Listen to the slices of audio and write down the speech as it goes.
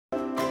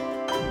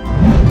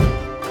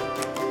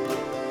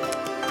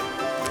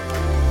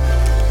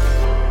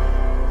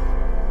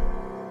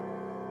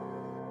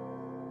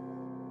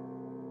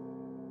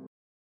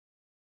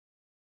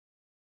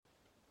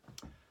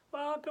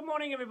Well, good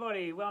morning,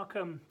 everybody.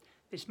 Welcome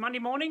this Monday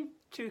morning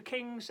to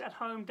Kings at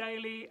Home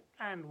Daily,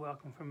 and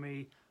welcome from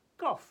me,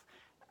 Goff.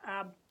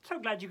 So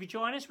glad you could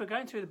join us. We're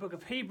going through the book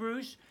of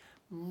Hebrews.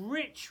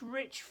 Rich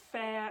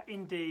fare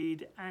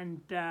indeed,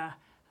 and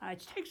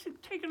it takes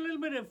a little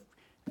bit of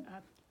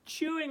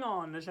chewing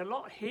on. There's a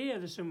lot here.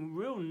 There's some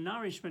real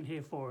nourishment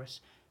here for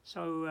us.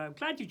 So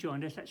glad you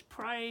joined us. Let's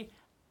pray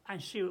and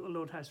see what the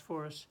Lord has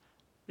for us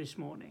this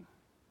morning.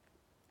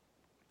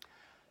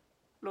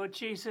 Lord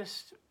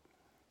Jesus,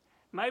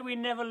 may we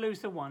never lose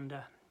the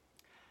wonder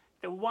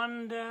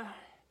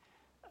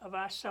of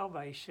our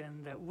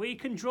salvation, that we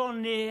can draw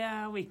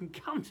near, we can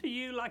come to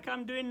you like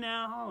I'm doing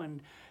now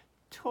and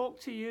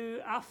talk to you,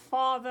 our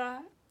Father,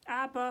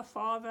 Abba,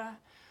 Father.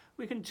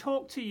 We can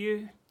talk to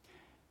you.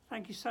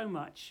 Thank you so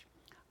much.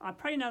 I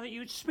pray now that you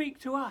would speak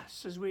to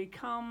us as we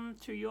come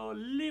to your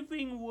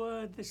living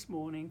word this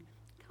morning.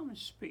 Come and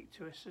speak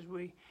to us as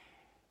we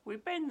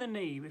bend the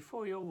knee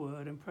before your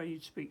word and pray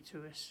you'd speak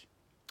to us.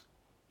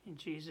 In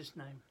Jesus'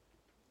 name.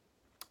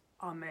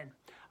 Amen.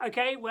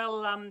 Okay,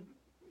 well,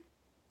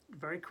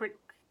 very quick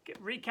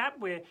recap.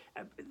 We're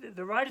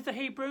the writer of the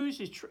Hebrews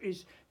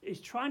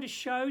is trying to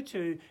show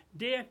to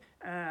dear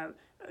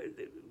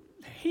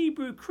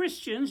Hebrew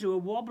Christians who are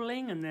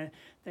wobbling and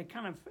they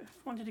kind of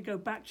wanted to go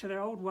back to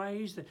their old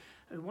ways.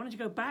 They wanted to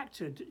go back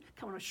to,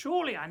 come on,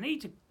 surely I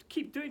need to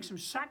keep doing some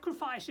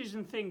sacrifices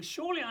and things.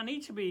 Surely I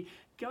need to be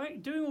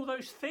doing all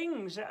those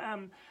things.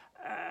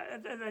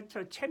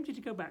 They're tempted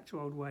to go back to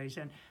old ways,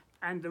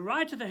 and the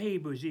writer of the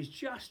Hebrews is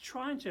just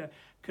trying to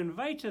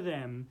convey to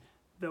them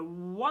the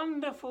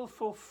wonderful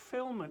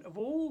fulfillment of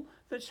all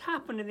that's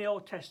happened in the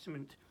Old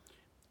Testament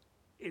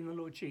in the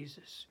Lord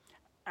Jesus.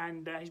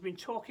 And he's been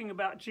talking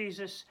about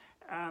Jesus,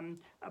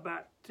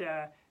 about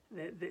the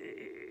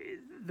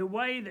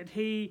way that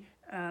he,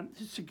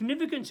 the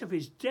significance of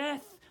his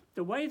death,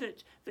 the way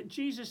that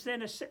Jesus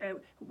then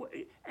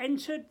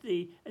entered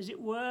the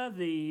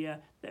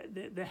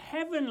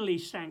heavenly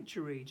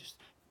sanctuary, just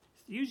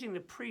using the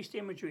priest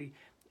imagery.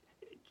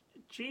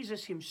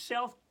 Jesus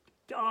himself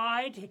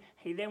died.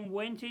 He then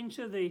went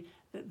into the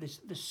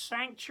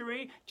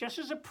sanctuary, just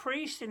as a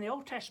priest in the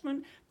Old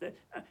Testament.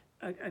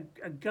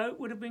 A goat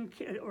would have been,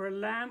 or a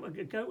lamb,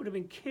 a goat would have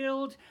been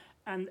killed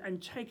and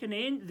taken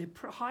in. The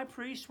high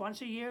priest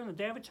once a year on the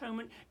Day of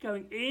Atonement,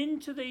 going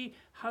into the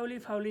Holy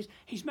of Holies.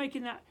 He's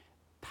making that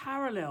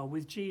parallel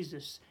with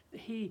Jesus.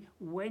 He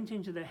went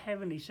into the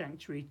heavenly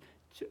sanctuary,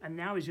 and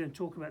now he's going to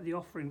talk about the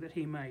offering that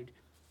he made.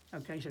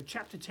 Okay, so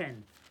chapter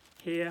 10.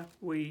 Here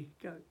we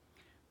go.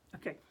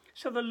 Okay,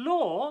 so the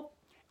law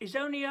is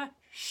only a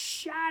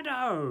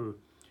shadow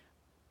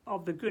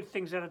of the good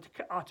things that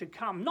are to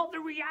come, not the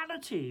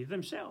reality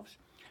themselves.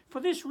 For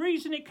this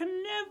reason, it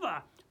can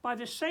never, by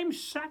the same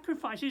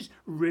sacrifices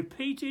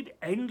repeated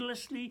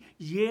endlessly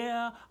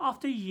year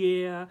after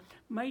year,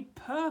 make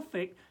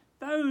perfect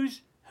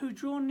those who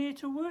draw near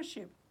to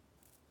worship.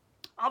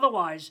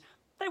 Otherwise,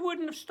 they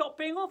wouldn't have stopped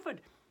being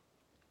offered.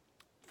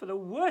 For the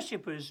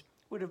worshippers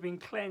would have been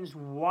cleansed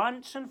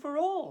once and for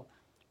all,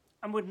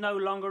 and would no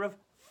longer have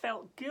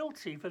felt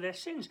guilty for their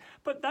sins.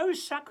 But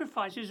those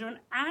sacrifices are an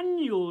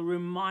annual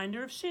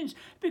reminder of sins,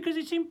 because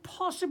it's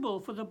impossible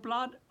for the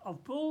blood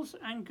of bulls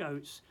and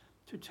goats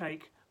to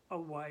take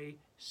away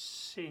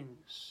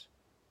sins.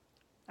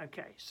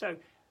 Okay, so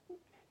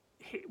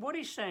what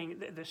he's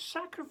saying, the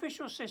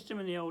sacrificial system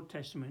in the Old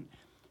Testament,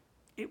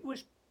 it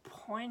was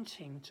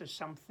pointing to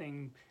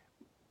something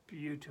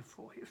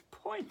beautiful. It was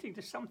pointing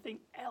to something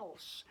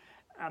else.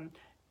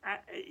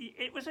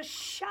 It was a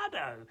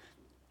shadow.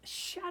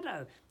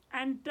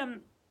 And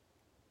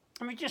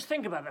I mean, just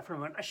think about that for a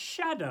moment. A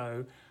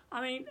shadow.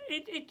 I mean,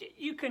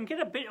 you can get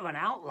a bit of an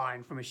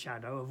outline from a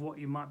shadow of what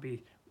you might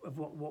be, of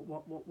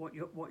what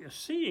you're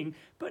seeing,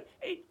 but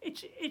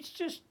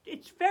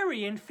it's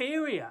very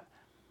inferior.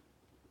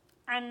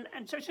 And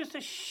so it's just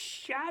a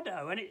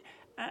shadow. And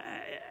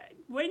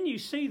when you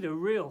see the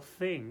real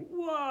thing,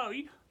 whoa!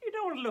 You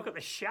don't want to look at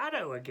the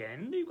shadow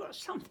again. You've got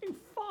something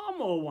far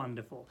more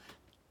wonderful,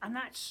 and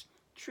that's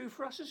true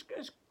for us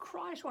as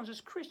Christ ones,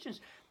 as Christians.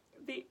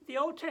 The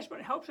Old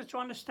Testament helps us to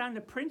understand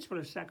the principle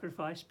of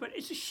sacrifice, but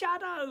it's a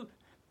shadow.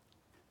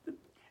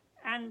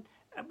 And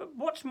but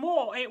what's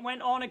more, it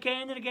went on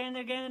again and again and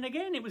again and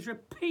again. It was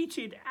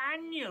repeated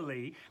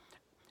annually.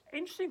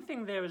 Interesting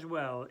thing there as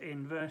well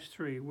in verse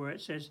 3, where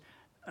it says,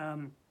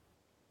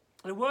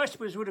 the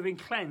worshippers would have been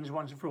cleansed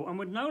once and for all, and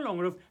would no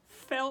longer have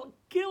felt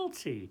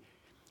guilty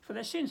for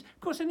their sins.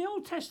 Of course, in the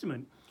Old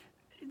Testament,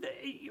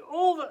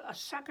 all that a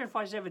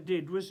sacrifice ever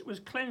did was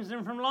cleanse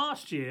them from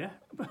last year,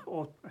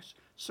 or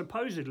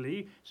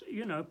supposedly,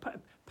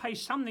 pay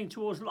something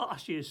towards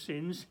last year's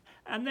sins,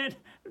 and then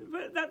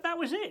that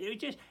was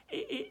it.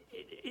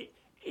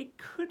 It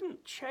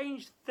couldn't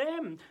change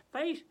them.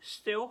 They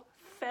still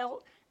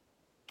felt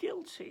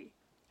guilty.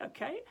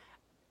 Okay,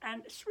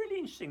 and it's really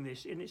interesting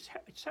this, and it's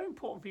so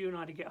important for you and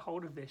I to get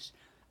hold of this.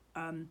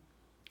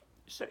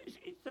 So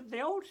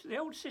the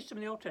old system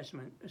in the Old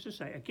Testament, as I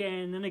say,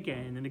 again and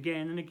again and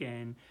again and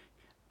again,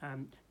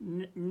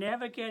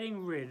 never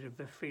getting rid of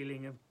the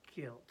feeling of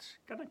guilt.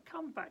 Going to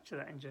come back to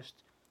that in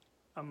just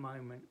a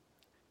moment.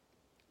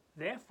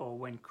 Therefore,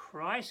 when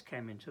Christ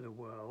came into the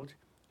world,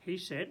 he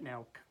said,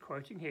 now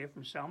quoting here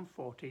from Psalm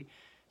 40,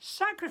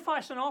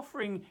 sacrifice and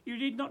offering you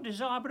did not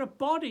desire, but a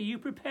body you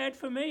prepared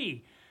for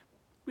me.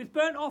 With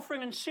burnt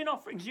offering and sin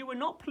offerings you were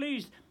not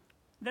pleased.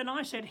 Then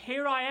I said,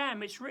 here I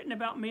am. It's written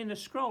about me in the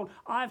scroll.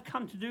 I have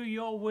come to do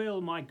your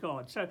will, my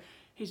God. So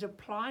he's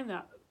applying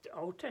that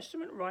Old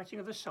Testament writing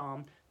of the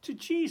psalm to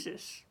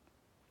Jesus.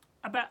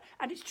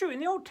 And it's true, in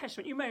the Old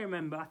Testament, you may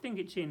remember, I think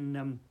it's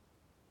in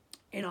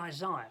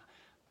Isaiah.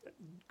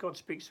 God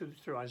speaks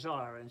through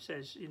Isaiah and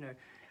says,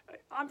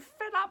 I'm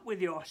fed up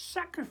with your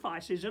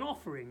sacrifices and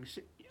offerings.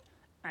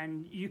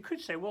 And you could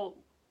say, well,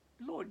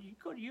 Lord,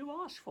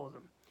 you asked for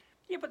them.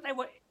 Yeah, but they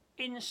were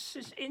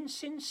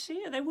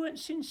insincere. They weren't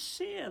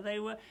sincere.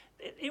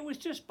 It was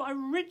just by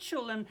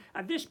ritual. And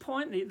at this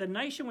point, the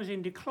nation was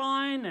in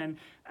decline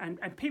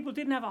and people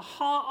didn't have a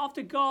heart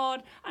after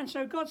God. And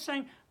so God's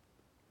saying,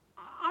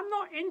 I'm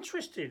not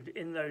interested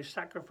in those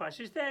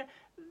sacrifices.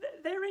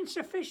 They're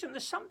insufficient.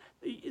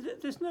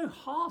 There's no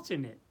heart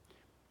in it.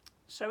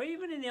 So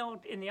even in the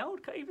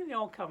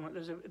old covenant,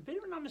 there's a bit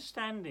of an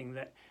understanding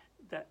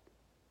that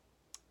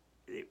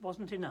it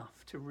wasn't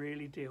enough to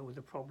really deal with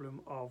the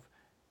problem of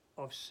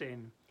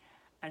sin.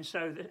 And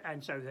so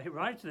the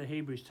writer to the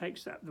Hebrews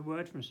takes the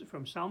word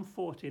from Psalm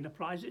 40 and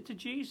applies it to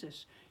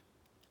Jesus.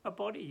 A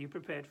body you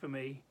prepared for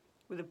me,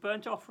 with a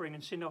burnt offering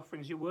and sin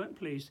offerings you weren't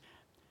pleased.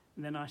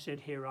 And then I said,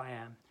 here I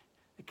am.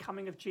 The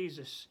coming of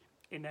Jesus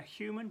in a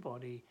human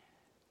body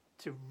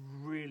to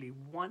really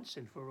once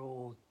and for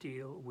all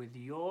deal with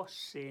your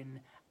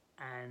sin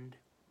and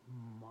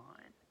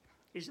mine.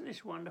 Isn't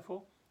this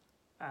wonderful?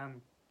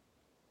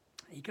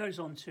 He goes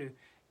on to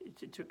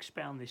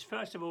expound this.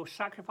 First of all,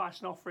 sacrifice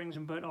and offerings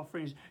and burnt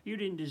offerings you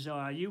didn't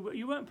desire.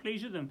 You weren't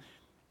pleased with them,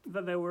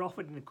 that they were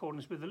offered in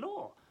accordance with the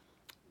law.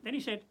 Then he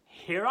said,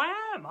 here I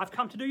am. I've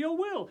come to do your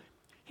will.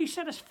 He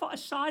set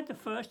aside the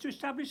first to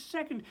establish the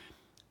second.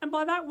 And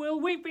by that will,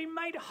 we've been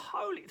made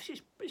holy.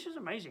 This is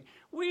amazing.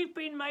 We've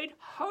been made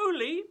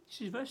holy,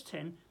 this is verse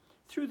 10,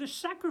 through the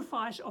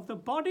sacrifice of the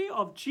body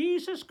of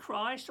Jesus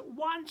Christ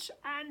once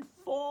and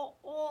for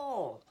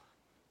all.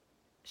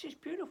 This is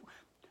beautiful.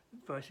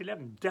 Verse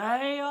 11,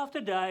 day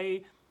after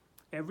day,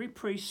 every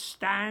priest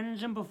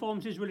stands and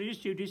performs his religious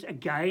duties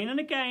again and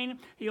again.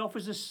 He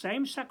offers the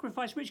same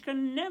sacrifice which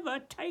can never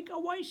take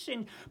away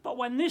sin. But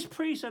when this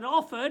priest had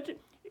offered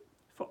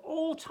for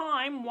all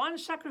time one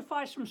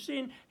sacrifice from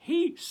sin,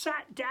 he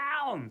sat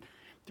down.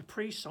 The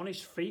priest's on his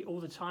feet all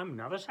the time,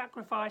 another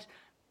sacrifice.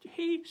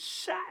 He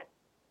sat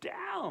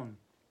down.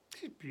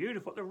 This is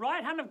beautiful. At the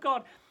right hand of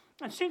God.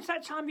 And since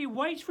that time he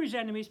waits for his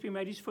enemies to be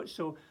made his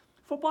footstool.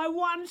 For by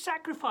one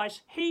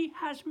sacrifice he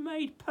has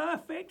made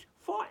perfect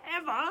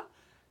forever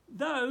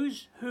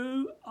those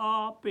who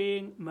are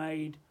being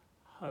made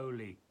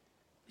holy.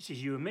 This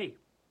is you and me.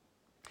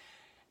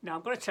 Now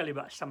I'm going to tell you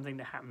about something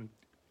that happened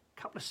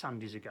a couple of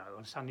Sundays ago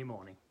on Sunday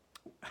morning.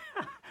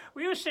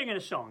 We were singing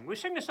a song.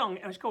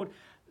 It was called,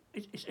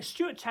 it's a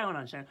Stuart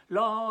Townend saying,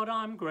 Lord,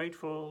 I'm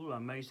grateful,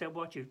 amazed at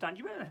what you've done. Do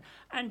you remember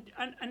that?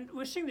 And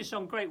we're singing this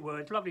song, great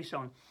words, lovely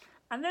song.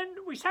 And then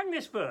we sang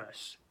this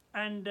verse.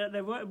 And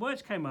the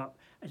words came up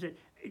and said,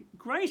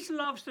 grace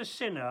loves the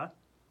sinner,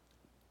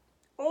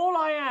 all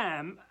I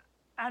am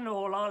and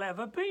all I'll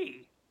ever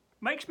be.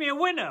 Makes me a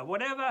winner,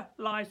 whatever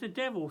lies the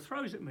devil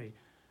throws at me.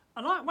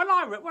 And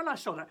when I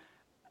saw that,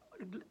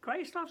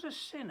 grace loves the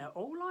sinner,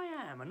 all I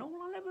am and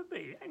all I'll ever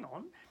be. Hang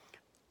on.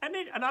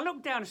 And I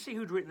looked down to see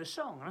who'd written the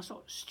song, and I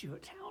thought,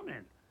 Stuart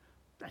Townend.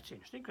 That's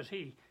interesting, because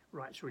he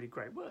writes really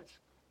great words.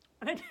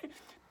 And then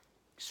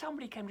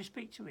somebody came to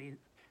speak to me.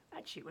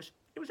 Actually,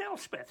 it was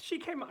Elspeth. She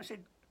came up and said,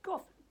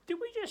 Goff, did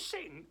we just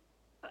sing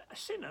a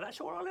sinner,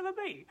 that's all I'll ever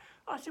be?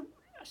 I said,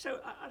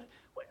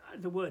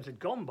 the words had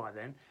gone by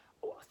then.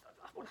 Oh,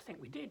 I think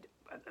we did.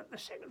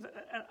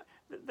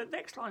 The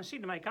next line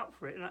seemed to make up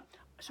for it.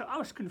 So I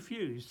was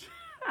confused.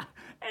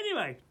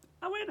 Anyway,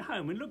 I went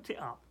home and looked it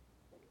up.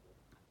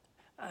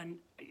 And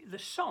the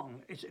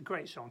song is a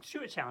great song.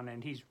 Stuart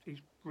Townend, he's a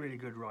really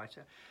good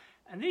writer.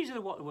 And these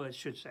are what the words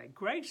should say.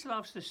 Grace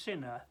loves the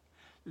sinner,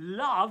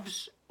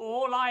 loves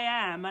all I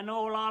am and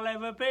all I'll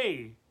ever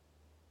be.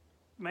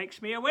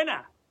 Makes me a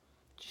winner.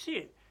 Do you see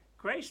it?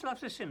 Grace loves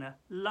the sinner,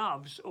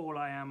 loves all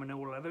I am and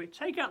all I'll ever be.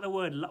 Take out the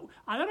word love.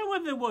 I don't know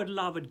whether the word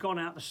love had gone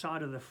out the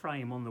side of the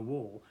frame on the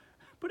wall,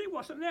 but it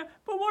wasn't there.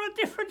 But what a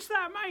difference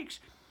that makes.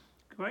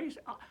 Grace,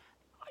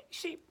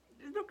 see,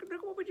 look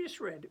what we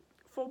just read.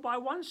 For by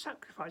one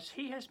sacrifice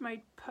he has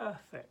made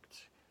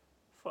perfect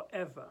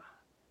forever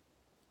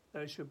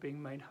those who are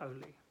being made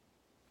holy.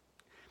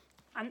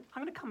 And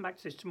I'm going to come back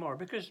to this tomorrow,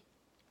 because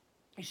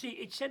you see,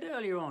 it said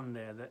earlier on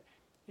there that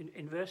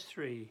in verse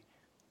 3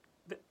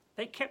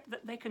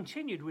 that they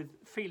continued with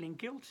feeling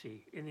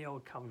guilty in the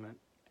old covenant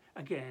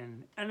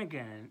again and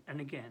again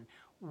and again.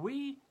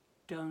 We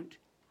don't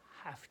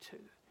have to.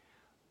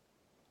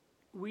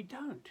 We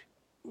don't.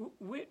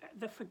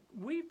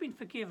 We've been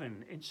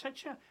forgiven in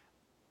such a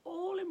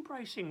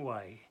all-embracing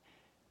way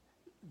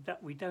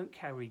that we don't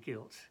carry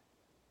guilt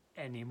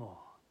anymore.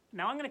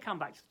 Now I'm going to come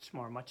back to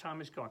tomorrow. My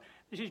time is gone.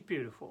 This is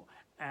beautiful.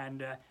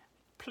 And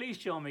please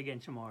join me again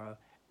tomorrow.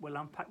 We'll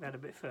unpack that a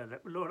bit further.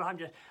 Lord,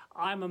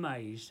 I'm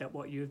amazed at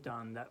what you've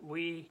done, that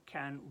we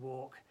can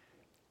walk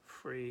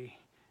free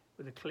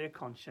with a clear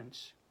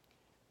conscience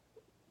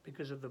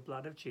because of the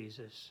blood of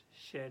Jesus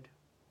shed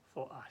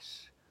for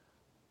us.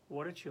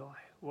 What a joy.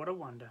 What a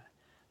wonder.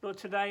 Lord,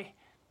 today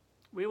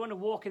we want to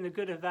walk in the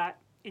good of that,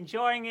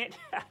 enjoying it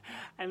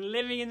and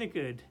living in the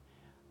good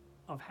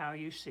of how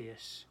you see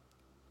us,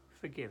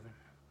 forgiven,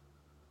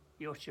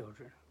 your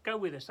children. Go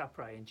with us, I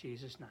pray, in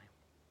Jesus' name.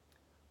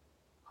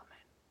 Amen.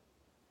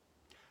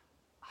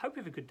 I hope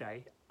you have a good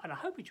day, and I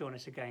hope you join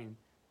us again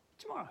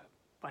tomorrow.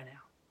 Bye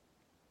now.